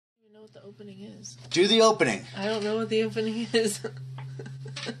know what the opening is. Do the opening. I don't know what the opening is.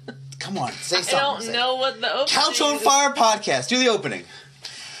 Come on, say something. I don't know what the opening is. Couch on Fire podcast. Do the opening.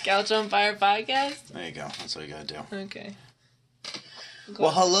 Couch on Fire podcast? There you go. That's what you gotta do. Okay.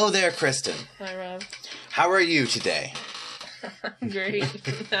 Well, hello there, Kristen. Hi, Rob. How are you today? Great.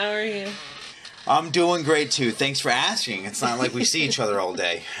 How are you? I'm doing great, too. Thanks for asking. It's not like we see each other all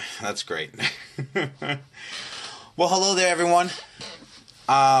day. That's great. Well, hello there, everyone.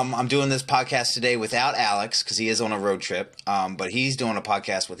 I'm doing this podcast today without Alex because he is on a road trip, but he's doing a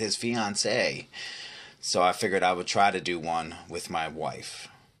podcast with his fiancée. So I figured I would try to do one with my wife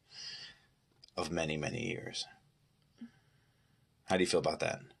of many, many years. How do you feel about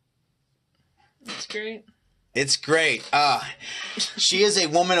that? That's great. It's great. She is a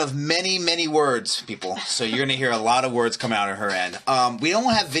woman of many, many words, people. So you're going to hear a lot of words come out of her end. We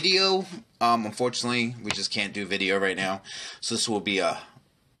don't have video. Unfortunately, we just can't do video right now. So this will be a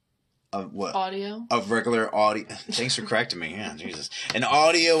what? Audio? A regular audio. Thanks for correcting me. Yeah, Jesus. An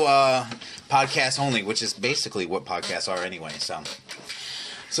audio podcast only, which is basically what podcasts are anyway.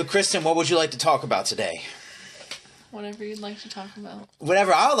 So Kristen, what would you like to talk about today? Whatever you'd like to talk about.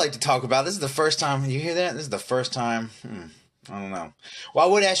 Whatever I would like to talk about. This is the first time. You hear that? This is the first time. I don't know. Well,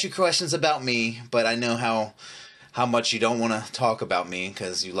 I would ask you questions about me, but I know how much you don't want to talk about me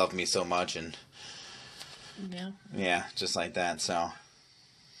because you love me so much, and yeah, just like that. So,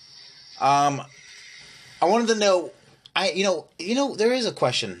 I wanted to know. There is a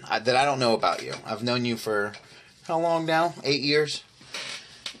question that I don't know about you. I've known you for how long now? 8 years.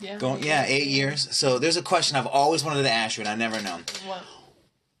 Yeah. 8 years. So there's a question I've always wanted to ask you, and I've never known. What?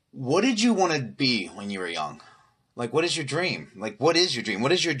 What did you want to be when you were young? Like, what is your dream? Like, what is your dream?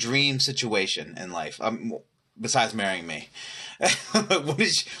 What is your dream situation in life? Besides marrying me. What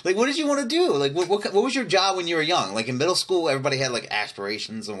did you want to do? Like, what was your job when you were young? Like, in middle school, everybody had, like,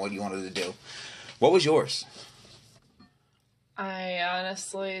 aspirations on what you wanted to do. What was yours? I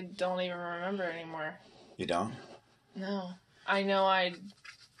honestly don't even remember anymore. You don't? No. I know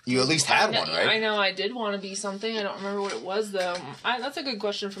You at least had one, right? I know I did want to be something. I don't remember what it was, though. That's a good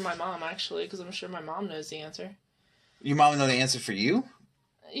question for my mom, actually, because I'm sure my mom knows the answer. Your mom know the answer for you?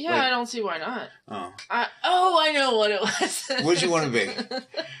 Yeah, I don't see why not. Oh. I know what it was. What did you want to be?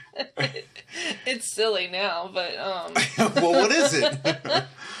 It's silly now, but... Well, what is it?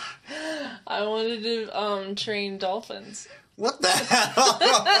 I wanted to train dolphins. What the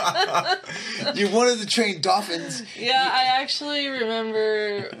hell? You wanted to train dolphins? Yeah, I actually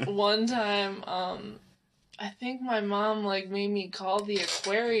remember one time, I think my mom, made me call the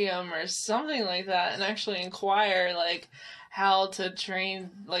aquarium or something like that and actually inquire, how to train,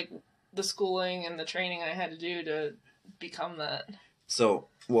 the schooling and the training I had to do to become that. So,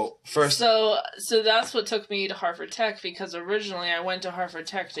 first... So that's what took me to Harvard Tech, because originally I went to Harvard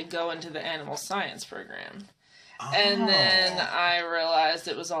Tech to go into the animal science program. Oh. And then I realized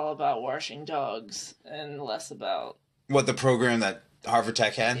it was all about washing dogs and less about... What, the program that Harvard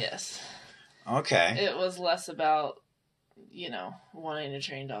Tech had? Yes. Okay. It was less about, wanting to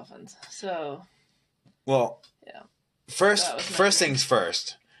train dolphins. So... Well... Yeah. First things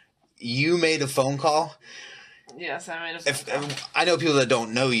first. You made a phone call? Yes, I made a phone call. I know people that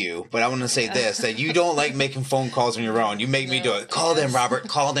don't know you, but I want to say this, that you don't like making phone calls on your own. You make me do it. Call them, Robert.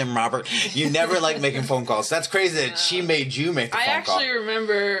 Call them, Robert. You never like making phone calls. That's crazy that she made you make a phone call. I actually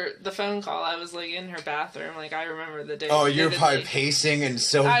remember the phone call. I was, in her bathroom. I remember the day. Oh, you're probably pacing and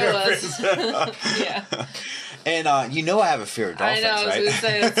so nervous. I was. Yeah. And I have a fear of dolphins, right? I know, I was going to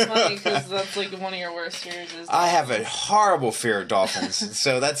say, that's funny, because that's, one of your worst fears is dolphins. I have a horrible fear of dolphins,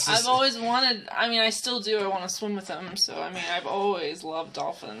 so that's just... I've always wanted, I still do, I want to swim with them, so, I've always loved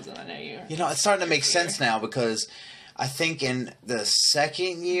dolphins, and I know you... It's starting to make sense now, because I think in the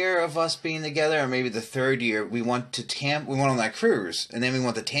second year of us being together, or maybe the third year, we went on that cruise, and then we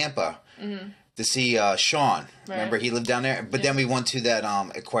went to Tampa to see Sean. Right. Remember, he lived down there? But then we went to that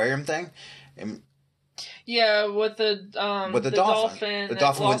aquarium thing, and... Yeah, with the dolphin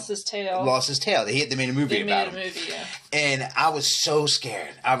that lost his tail. Lost his tail. They made a movie about him. Yeah. And I was so scared.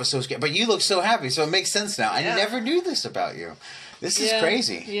 But you look so happy, so it makes sense now. Yeah. I never knew this about you. This is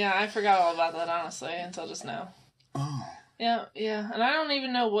crazy. Yeah, I forgot all about that, honestly, until just now. Oh. Yeah. And I don't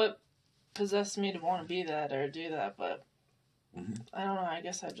even know what possessed me to want to be that or do that, but I don't know. I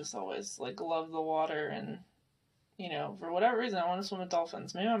guess I just always, loved the water and... for whatever reason, I want to swim with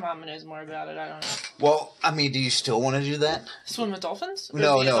dolphins. Maybe my mom knows more about it. I don't know. Well, do you still want to do that? Swim with dolphins? Or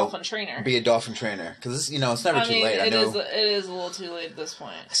no. Be a dolphin trainer? Be a dolphin trainer. Because, it's never too late. It is a little too late at this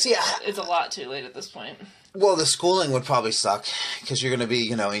point. See, it's a lot too late at this point. Well, the schooling would probably suck. Because you're going to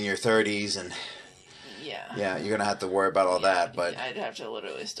be, in your 30s and... Yeah. Yeah. Yeah, you're gonna have to worry about all that, but I'd have to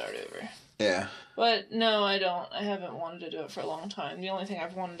literally start over. yeah. But no, I don't. I haven't wanted to do it for a long time. The only thing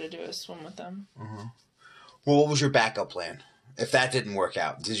I've wanted to do is swim with them. Well, what was your backup plan? If that didn't work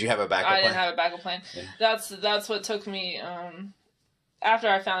out, did you have a backup plan? I didn't have a backup plan. Yeah. That's what took me. After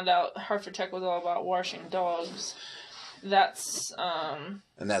I found out Hartford Tech was all about washing dogs. That's And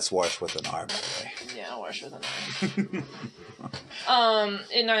that's wash with an R, by the way. yeah, wash with an R.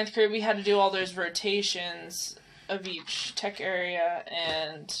 In ninth grade, we had to do all those rotations of each tech area,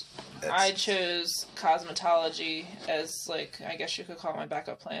 and I chose cosmetology as, like, I guess you could call it my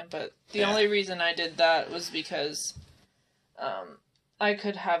backup plan. But the only reason I did that was because I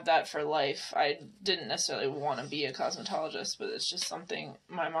could have that for life. I didn't necessarily want to be a cosmetologist, but it's just something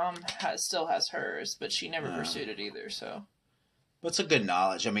my mom still has hers, but she never pursued it either. So, That's a good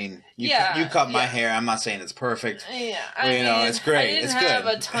knowledge. I mean, you Yeah, cut my yeah. hair. I'm not saying it's perfect. yeah, Well, you know, it's great. I didn't It's have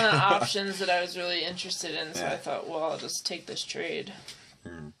good. a ton of options that I was really interested in, so Yeah. I thought, well, I'll just take this trade.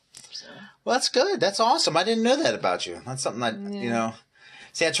 So, Well, that's good. That's awesome. I didn't know that about you. That's something that, you know.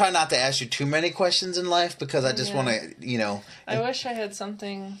 See, I try not to ask you too many questions in life because I just Yeah. want to, you know. I wish I had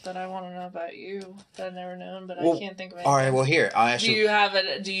something that I want to know about you that I've never known, but Well, I can't think of anything. All right, well, here, I'll ask Do you. you have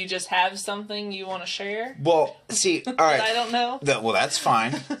it? Do you just have something you want to share Well, see, all that I right. don't know? Well, that's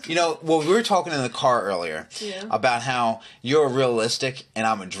fine. You know, well, we were talking in the car earlier Yeah. about how you're realistic and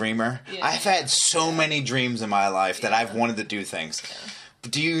I'm a dreamer. Yeah. I've had so many dreams in my life that I've wanted to do things. But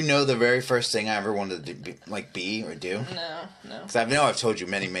do you know the very first thing I ever wanted to be or do? No. Because I know I've told you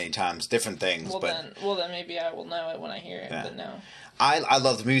many, many times different things. Well but then maybe I will know it when I hear it. Yeah. But no. I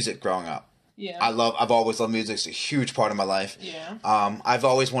loved music growing up. Yeah. I've always loved music. It's a huge part of my life. Yeah. I've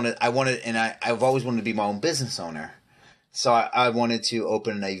always wanted to be my own business owner. So I wanted to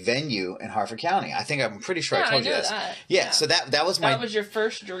open a venue in Hartford County. I'm pretty sure I told you know this. that. Yeah, so that was That was your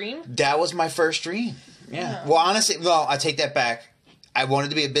first dream? that was my first dream. Yeah. Oh. Well, honestly, I take that back. I wanted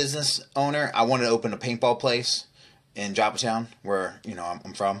to be a business owner. I wanted to open a paintball place in Joppatown, where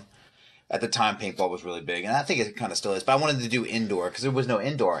I'm from. At the time, paintball was really big, and I think it kind of still is. But I wanted to do indoor because there was no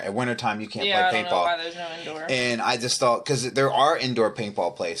indoor. At wintertime, you can't Yeah, I play don't know paintball. why there's no indoor. And I just thought, because there are indoor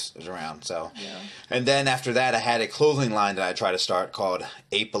paintball places around, so. Yeah. And then after that, I had a clothing line that I tried to start called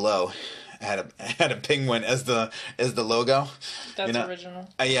 8 Below. I had a penguin as the logo. That's original.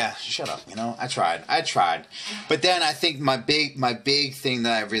 Yeah, shut up. I tried. But then I think my big thing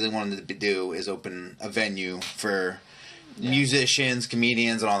that I really wanted to do is open a venue for musicians,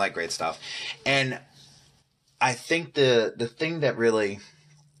 comedians, and all that great stuff. And I think the thing that really,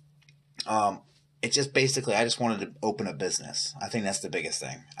 it's just basically I just wanted to open a business. I think that's the biggest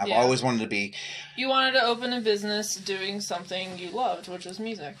thing. I've Yeah. always wanted to be. You wanted to open a business doing something you loved, which was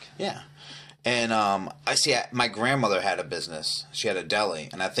music. Yeah. And my grandmother had a business. She had a deli,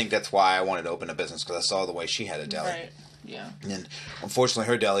 and I think that's why I wanted to open a business, because I saw the way she had a deli. Right. Yeah. And unfortunately,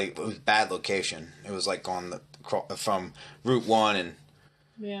 her deli, it was a bad location. It was like from Route 1 and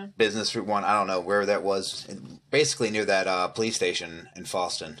Yeah. Business Route 1. I don't know where that was. Basically near that police station in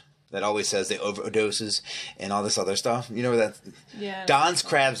Fallston that always says they overdoses and all this other stuff. You know where that? Yeah. Don's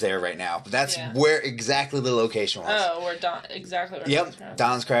Crab's there right now. But that's where exactly the location was. Oh, exactly where Don's Crabs.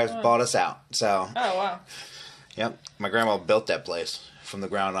 Don's Crab's bought us out. So. Oh, wow. Yep. My grandma built that place from the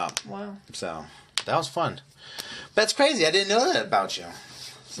ground up. Wow. So that was fun. That's crazy. I didn't know that about you.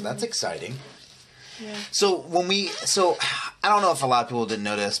 So that's exciting. Yeah. So I don't know if a lot of people didn't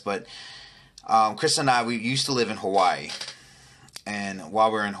know this, but Chris and I, we used to live in Hawaii. And while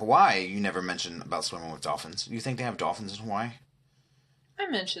we were in Hawaii, you never mentioned about swimming with dolphins. You think they have dolphins in Hawaii? I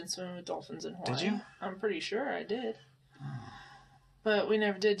mentioned swimming with dolphins in Hawaii. Did you? I'm pretty sure I did. But we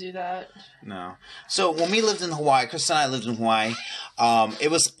never did do that. No. So when we lived in Hawaii, Chris and I lived in Hawaii. It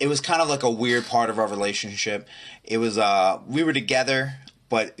was kind of like a weird part of our relationship. It was we were together,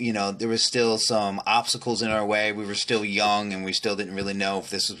 but there was still some obstacles in our way. We were still young, and we still didn't really know if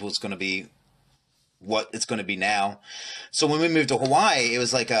this was going to be what it's going to be now. So when we moved to Hawaii, it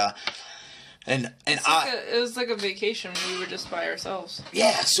was like it was like a vacation. We were just by ourselves.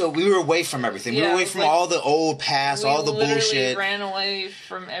 Yeah, so we were away from everything. We Yeah, were away it was from like- all the old past, all the We literally bullshit. ran away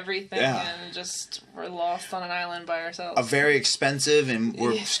from everything and just were lost on an island by ourselves. A very expensive, and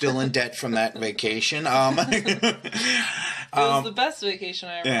we're still in debt from that vacation. It was the best vacation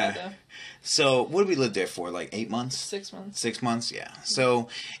I ever had, though. So what did we live there for? Like 8 months? 6 months. 6 months, yeah. So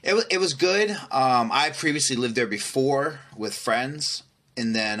it was good. I previously lived there before with friends,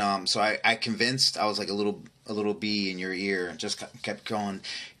 and then so I convinced. I was like a little bee in your ear, just kept going.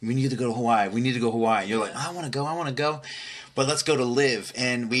 We need to go to Hawaii. We need to go to Hawaii. And you're like, I want to go, but let's go to live.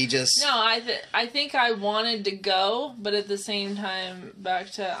 And we just No, I think I wanted to go, but at the same time,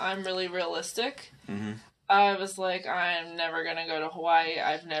 back to I'm really realistic. Mm-hmm. I was like, I'm never going to go to Hawaii.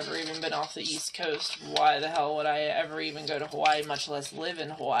 I've never even been off the East Coast. Why the hell would I ever even go to Hawaii, much less live in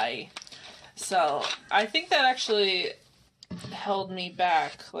Hawaii? So I think that actually held me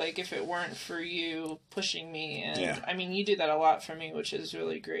back. Like, if it weren't for you pushing me, and Yeah. I mean, you do that a lot for me, which is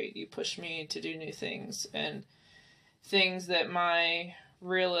really great. You push me to do new things and things that my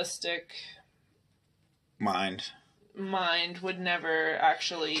realistic mind would never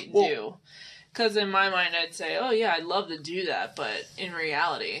actually do. Because in my mind, I'd say, oh, yeah, I'd love to do that. But in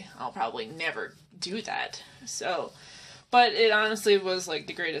reality, I'll probably never do that. So, but it honestly was like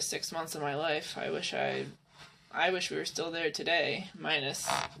the greatest 6 months of my life. I wish we were still there today, minus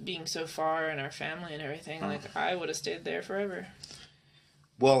being so far and our family and everything. Like, I would have stayed there forever.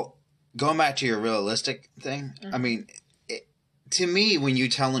 Well, going back to your realistic thing, I mean, to me, when you're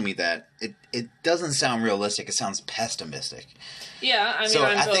telling me that, it doesn't sound realistic. It sounds pessimistic. Yeah, I mean, so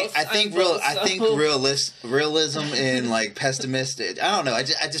I think realism and like pessimistic. I don't know. I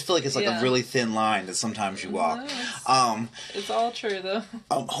just feel like it's like a really thin line that sometimes you walk. It's all true though.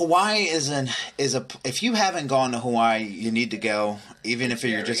 Hawaii is if you haven't gone to Hawaii, you need to go. Even if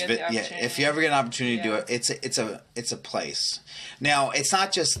you're just if you ever get an opportunity to do it, it's a place. Now, it's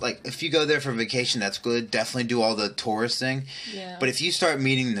not just like if you go there for vacation, that's good. Definitely do all the tourist thing. Yeah. But if you start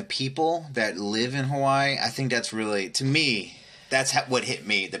meeting the people that live in Hawaii, I think that's really, to me, that's what hit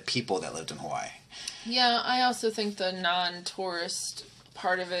me, the people that lived in Hawaii. Yeah, I also think the non-tourist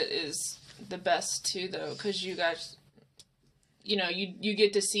part of it is the best too, though, because you guys, you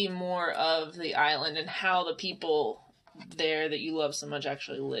get to see more of the island and how the people there that you love so much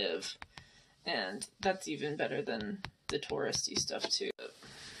actually live. And that's even better than the touristy stuff too.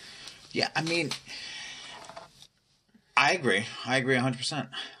 Yeah, I mean, I agree 100%.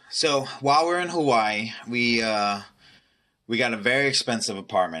 So while we're in Hawaii, we got a very expensive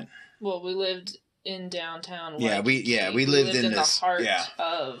apartment. Well, we lived in downtown. Yeah, we lived in the heart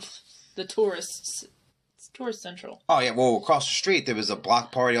of the tourist central. Oh yeah, well across the street there was a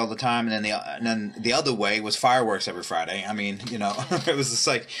block party all the time, and then the other way was fireworks every Friday. I mean, it was just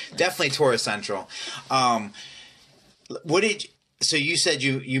like definitely tourist central. So you said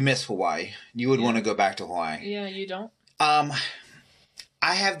you miss Hawaii? You would want to go back to Hawaii? Yeah, you don't.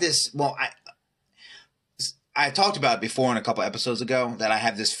 I have this. Well, I talked about it before in a couple episodes ago that I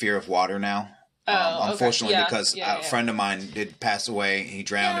have this fear of water now. Unfortunately, because a friend of mine did pass away. He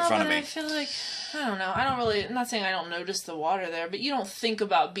drowned in front of me. I feel like, I don't know. I'm not saying I don't notice the water there, but you don't think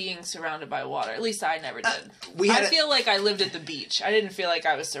about being surrounded by water. At least I never did. I feel like I lived at the beach. I didn't feel like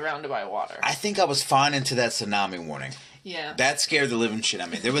I was surrounded by water. I think I was fine into that tsunami warning. Yeah. That scared the living shit out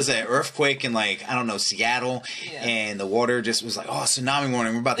of me. There was an earthquake in Seattle, and the water just was like, oh, tsunami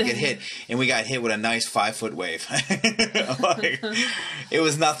warning, we're about to get hit. And we got hit with a nice 5-foot wave. It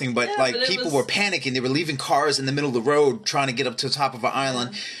was nothing, but people were panicking. They were leaving cars in the middle of the road trying to get up to the top of our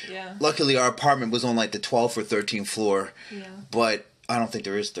island. Yeah. Luckily, our apartment was on like the 12th or 13th floor. Yeah. But I don't think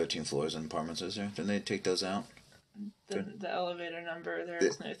there is 13 floors in apartments, is there? Didn't they take those out? The elevator number, there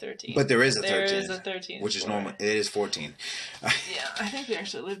is no 13. But there is a 13. There is a 13. Which is normal. It is 14. Yeah, I think we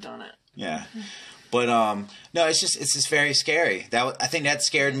actually lived on it. Yeah. But, no, it's just very scary. I think that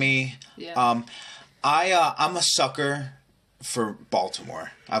scared me. Yeah. I'm a sucker for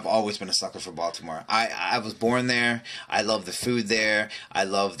Baltimore. I've always been a sucker for Baltimore. I was born there. I love the food there. I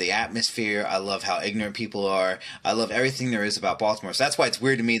love the atmosphere. I love how ignorant people are. I love everything there is about Baltimore. So that's why it's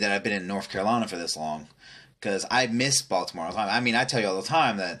weird to me that I've been in North Carolina for this long. Because I miss Baltimore all the time. I mean, I tell you all the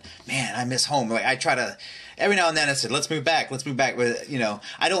time that, man, I miss home. Like, I try to, every now and then I said, let's move back. But, I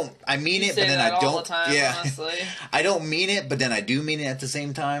mean it, but then I don't. All the time, honestly. I don't mean it, but then I do mean it at the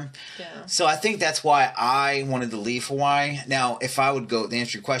same time. Yeah. So I think that's why I wanted to leave Hawaii. Now, if I would go, to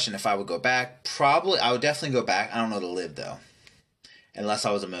answer your question, if I would go back, I would definitely go back. I don't know to live, though. Unless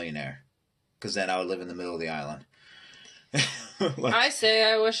I was a millionaire. Because then I would live in the middle of the island. I say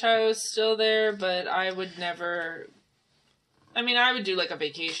I wish I was still there, but I would never. I mean, I would do like a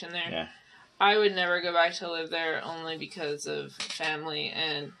vacation there. Yeah. I would never go back to live there only because of family,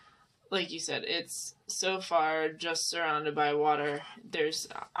 and like you said, it's so far, just surrounded by water.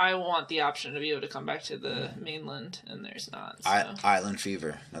 I want the option to be able to come back to the mainland, and there's not. So. Island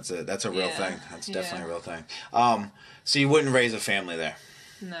fever. That's a real thing. That's definitely a real thing. So you wouldn't raise a family there?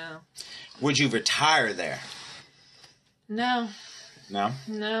 No. Would you retire there? No. No?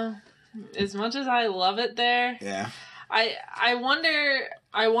 No. As much as I love it there. Yeah. I wonder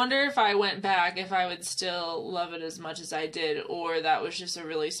if I went back, if I would still love it as much as I did, or that was just a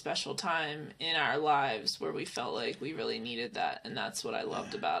really special time in our lives where we felt like we really needed that, and that's what I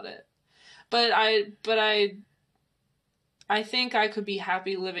loved about it. But I I think I could be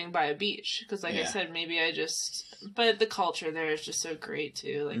happy living by a beach because, like I Yeah. said, maybe I just. But the culture there is just so great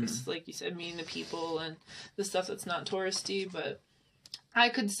too. Like it's like you said, meeting the people and the stuff that's not touristy. But I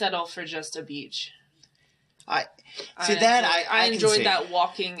could settle for just a beach. I I can enjoyed see. that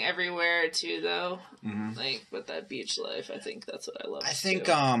walking everywhere too, though. Like with that beach life, I think that's what I love. I think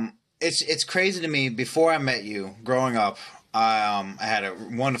too. it's crazy to me. Before I met you, growing up, I had a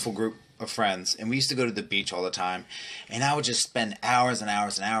wonderful group of friends, and we used to go to the beach all the time, and I would just spend hours and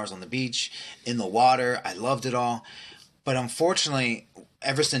hours and hours on the beach, in the water. I loved it all, but unfortunately,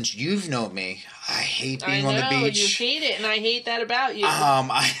 ever since you've known me, I hate being on the beach. You hate it, and I hate that about you.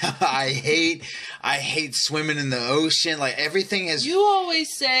 I hate swimming in the ocean. Like everything is. You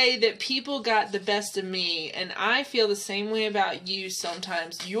always say that people got the best of me, and I feel the same way about you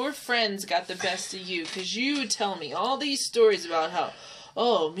sometimes. Your friends got the best of you, because you would tell me all these stories about how,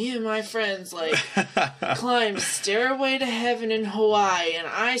 oh, me and my friends, like, climbed Stairway to Heaven in Hawaii, and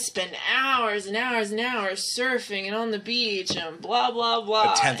I spent hours and hours and hours surfing and on the beach, and blah, blah,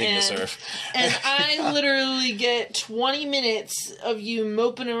 blah. Attempting to surf. And I literally get 20 minutes of you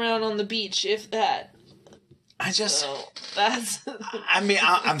moping around on the beach, if that. So that's. I mean,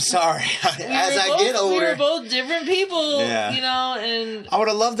 I'm sorry. As I get older, we were both different people, Yeah. you know, and I would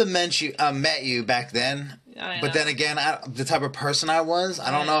have loved to met you back then. I But know. then again, the type of person I was, I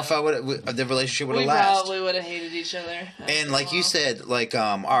don't know if I would. The relationship would have we lasted. probably would have hated each other. And like you said, like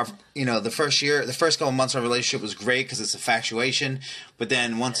our, the first couple months of our relationship was great because it's infatuation. But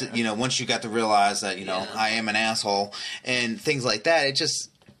then once once you got to realize that I am an asshole and things like that, it just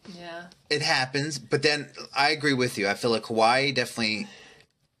it happens. But then I agree with you. I feel like Hawaii definitely.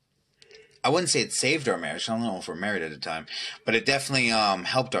 I wouldn't say it saved our marriage. I don't know if we're married at the time, but it definitely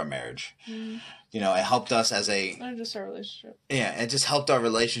helped our marriage. It helped us as Or just our relationship. Yeah, it just helped our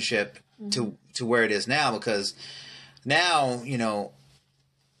relationship to where it is now, because now,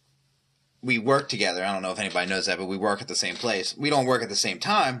 we work together. I don't know if anybody knows that, but we work at the same place. We don't work at the same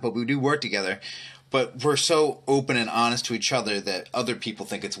time, but we do work together. But we're so open and honest to each other that other people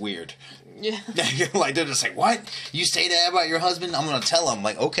think it's weird. Yeah. Like, they're just like, what? You say that about your husband? I'm going to tell him.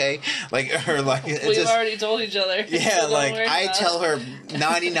 Like, okay. Like, or like, it's We've just, already told each other. yeah, So like, don't worry I about tell it. her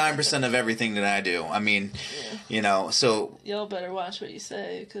 99% of everything that I do. I mean, so. Y'all better watch what you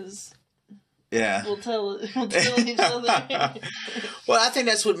say, because Yeah. we'll tell each other. Well, I think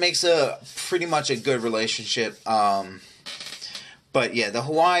that's what makes pretty much a good relationship. But yeah, the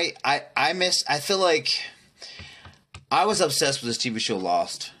Hawaii, I feel like I was obsessed with this TV show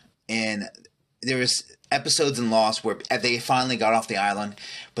Lost, and there was episodes in Lost where they finally got off the island,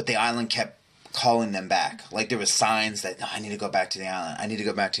 but the island kept calling them back. Like there was signs that I need to go back to the island. I need to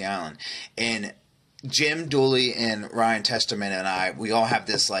go back to the island. And Jim Dooley and Ryan Testerman and we all have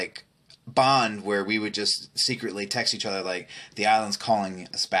this like bond where we would just secretly text each other like the island's calling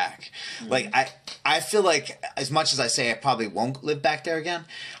us back. Like I feel like as much as I say I probably won't live back there again,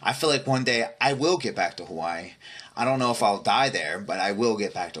 I feel like one day I will get back to Hawaii. I don't know if I'll die there, but I will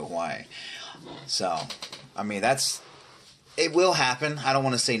get back to Hawaii. So, I mean, it will happen. I don't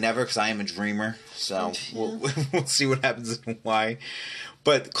want to say never because I am a dreamer. So we'll see what happens in Hawaii.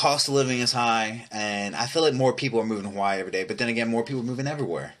 But cost of living is high, and I feel like more people are moving to Hawaii every day. But then again, more people are moving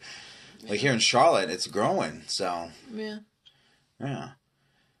everywhere. Like here in Charlotte, it's growing. So yeah,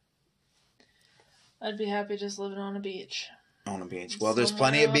 I'd be happy just living on a beach. on a beach. Well, there's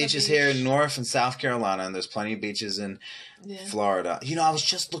plenty of beaches here in North and South Carolina, and there's plenty of beaches in Florida. I was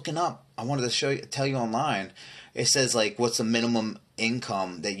just looking up. I wanted to tell you online. It says like what's the minimum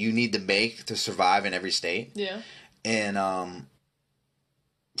income that you need to make to survive in every state. Yeah. And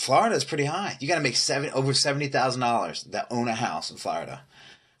Florida is pretty high. You got to make over $70,000 that own a house in Florida.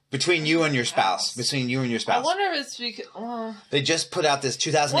 Between you and your spouse. Between you and your spouse. I wonder if it's because... they just put out this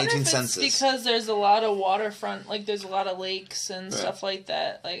 2018 census. Because there's a lot of waterfront, like there's a lot of lakes and stuff like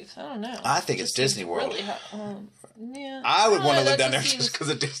that. Like, I don't know. I think it's Disney World. Really yeah. I would want to live that down there just just because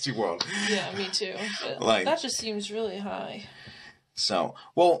of Disney World. Yeah, me too. But Like- that just seems really high. So,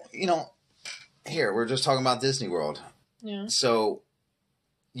 well, here, we're just talking about Disney World. Yeah, So,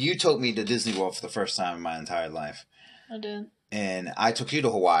 you took me to Disney World for the first time in my entire life. I did. And I took you to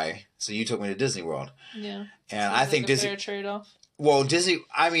Hawaii, so you took me to Disney World. Yeah. And I think Disney... fair trade-off. Well,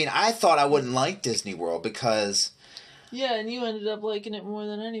 I thought I wouldn't like Disney World because... Yeah, and you ended up liking it more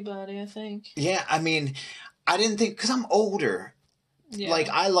than anybody, I think. Yeah, I mean, I didn't think... Because I'm older. Yeah. Like,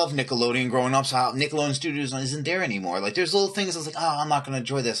 I love Nickelodeon growing up, so Nickelodeon Studios isn't there anymore. Like, there's little things I was like, oh, I'm not going to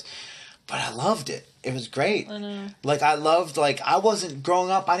enjoy this. But I loved it. It was great. I know. Like, I loved... Like, I wasn't...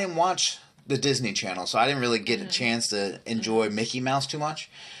 Growing up, I didn't watch the Disney Channel, so I didn't really get a chance to enjoy Mickey Mouse too much.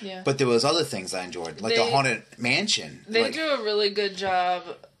 Yeah. But there was other things I enjoyed, like the Haunted Mansion. They like, do a really good job.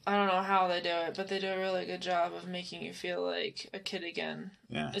 I don't know how they do it, but they do a really good job of making you feel like a kid again.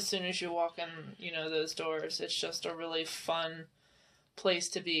 Yeah. As soon as you walk in, those doors, it's just a really fun place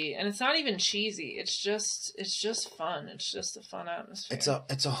to be, and it's not even cheesy. It's just fun. It's just a fun atmosphere.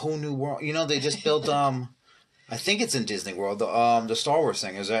 It's a whole new world. They just built I think it's in Disney World. The Star Wars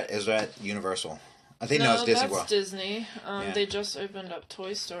thing is that Universal. I think no, it's Disney World. That's Disney. They just opened up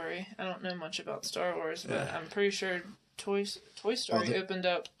Toy Story. I don't know much about Star Wars, but I'm pretty sure Toy Story opened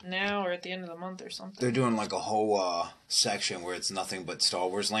up now or at the end of the month or something. They're doing like a whole section where it's nothing but Star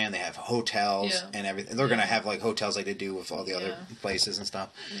Wars land. They have hotels and everything. They're gonna have like hotels like they do with all the other places and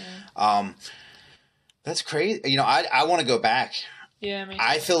stuff. Yeah. That's crazy. I want to go back. Yeah, me too.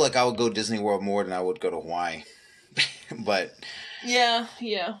 I feel like I would go to Disney World more than I would go to Hawaii. But yeah,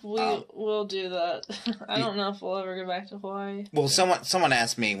 we'll do that. I don't know if we'll ever go back to Hawaii. Well, someone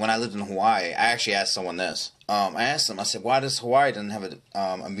asked me when I lived in Hawaii. I actually asked someone this. I asked them. I said, "Why does Hawaii doesn't have an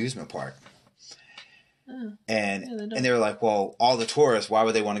amusement park?" And they were like, "Well, all the tourists. Why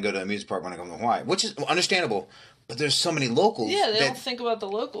would they want to go to an amusement park when they come to Hawaii?" Which is understandable. But there's so many locals. Yeah, they don't think about the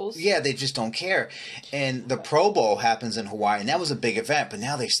locals. Yeah, they just don't care. And the Pro Bowl happens in Hawaii, and that was a big event. But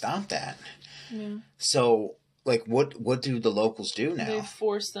now they stopped that. Yeah. So. Like, what do the locals do now? They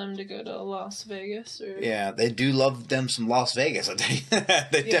force them to go to Las Vegas. Yeah, they do love them some Las Vegas. I tell you.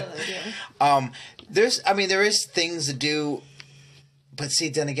 They do. There is things to do, but see,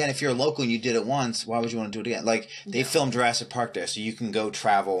 then again, if you're a local and you did it once, why would you want to do it again? Like, they filmed Jurassic Park there, so you can go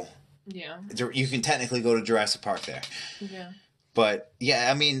travel. Yeah. You can technically go to Jurassic Park there. Yeah. But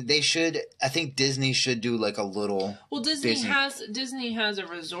yeah, they should. I think Disney should do like a little. Well, Disney has a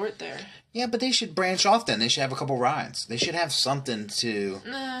resort there. Yeah, but they should branch off. Then they should have a couple rides. They should have something to,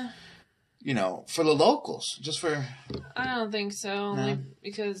 for the locals, just for. I don't think so. Only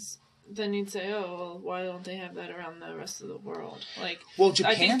because then you'd say, "Oh, well, why don't they have that around the rest of the world?" Well,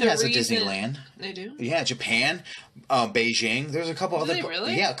 Japan has a Disneyland. They do. Yeah, Japan, Beijing. There's a couple other.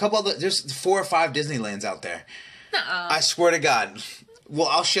 Really? Yeah, a couple other. There's 4 or 5 Disneylands out there. Nuh-uh. I swear to God. Well,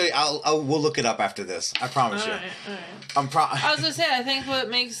 I'll show you. We'll look it up after this. I promise you. All right. I was gonna say, I think what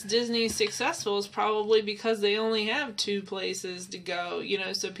makes Disney successful is probably because they only have 2 places to go.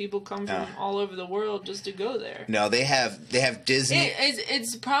 So people come from all over the world just to go there. No, they have Disney.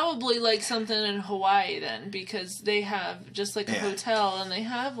 It's probably like something in Hawaii then, because they have just like a hotel, and they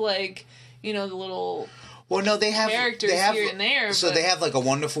have like the little. Well, no, they have characters here and there. So they have like a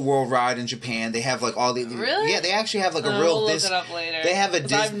Wonderful World ride in Japan. They have like all the really. Yeah, they actually have like a real. We'll look it up later. They have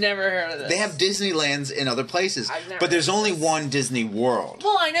I've never heard of this. They have Disneylands in other places, but there's only one Disney World.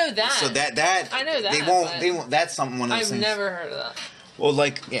 Well, I know that. So that I know that. They won't. That's something. One of those things. I've never heard of that. Well,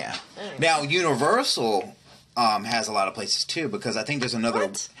 now Universal has a lot of places too, because I think there's another.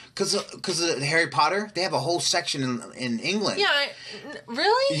 Because of Harry Potter, they have a whole section in England. Yeah,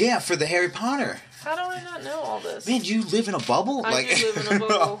 really? Yeah, for the Harry Potter. How do I not know all this? Man, you live in a bubble? I do live in a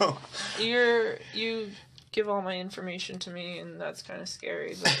bubble. You give all my information to me, and that's kind of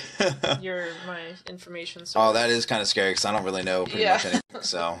scary, but you're my information source. Oh, that is kind of scary, because I don't really know pretty much anything.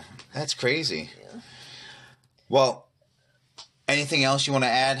 So, that's crazy. Yeah. Well, anything else you want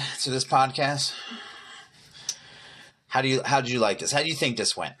to add to this podcast? How did you like this? How do you think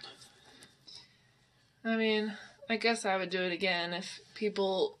this went? I guess I would do it again if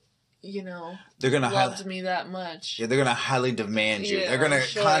people... they're gonna loved me that much. Yeah, they're gonna highly demand you. Yeah, they're gonna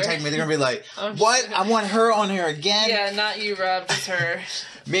contact me. They're gonna be like, "What? Sure. I want her on here again." Yeah, not you, Rob. Just her.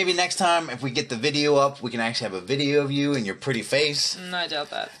 Maybe next time, if we get the video up, we can actually have a video of you and your pretty face. I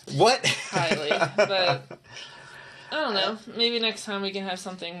doubt that. What? Highly, but I don't know. Maybe next time we can have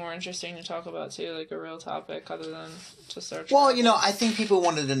something more interesting to talk about too, like a real topic other than just our. Well, I think people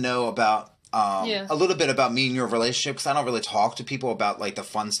wanted to know about. A little bit about me and your relationship, because I don't really talk to people about like the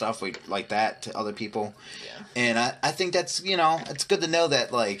fun stuff like that to other people. Yeah. And I think that's it's good to know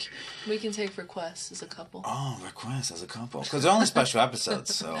that like we can take requests as a couple. Oh, requests as a couple, because they're only special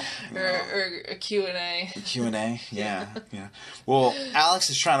episodes, so or a Q&A. Q&A, yeah. Well, Alex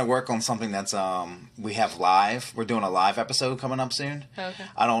is trying to work on something that's we have live. We're doing a live episode coming up soon. Okay.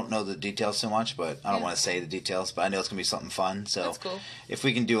 I don't know the details so much, but I don't want to say the details. But I know it's gonna be something fun. So that's cool. If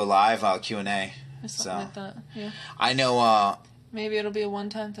we can do a live Q&A, something like that. Yeah. I know. Maybe it'll be a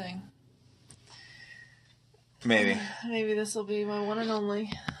one-time thing. Maybe. Maybe this will be my one and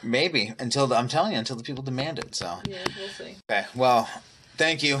only. Maybe until the people demand it. So. Yeah, we'll see. Okay. Well,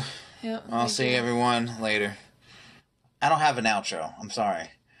 thank you. Yeah. I'll see everyone later. I don't have an outro. I'm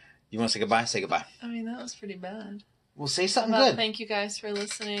sorry. You want to say goodbye? Say goodbye. That was pretty bad. Well, say something Well, good. thank you guys for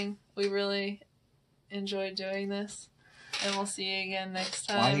listening. We really enjoyed doing this. And we'll see you again next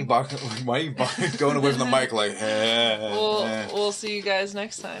time. Why are you going away from the mic like, We'll see you guys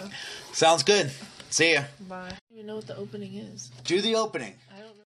next time. Sounds good. See ya. Bye. I don't even know what the opening is. Do the opening.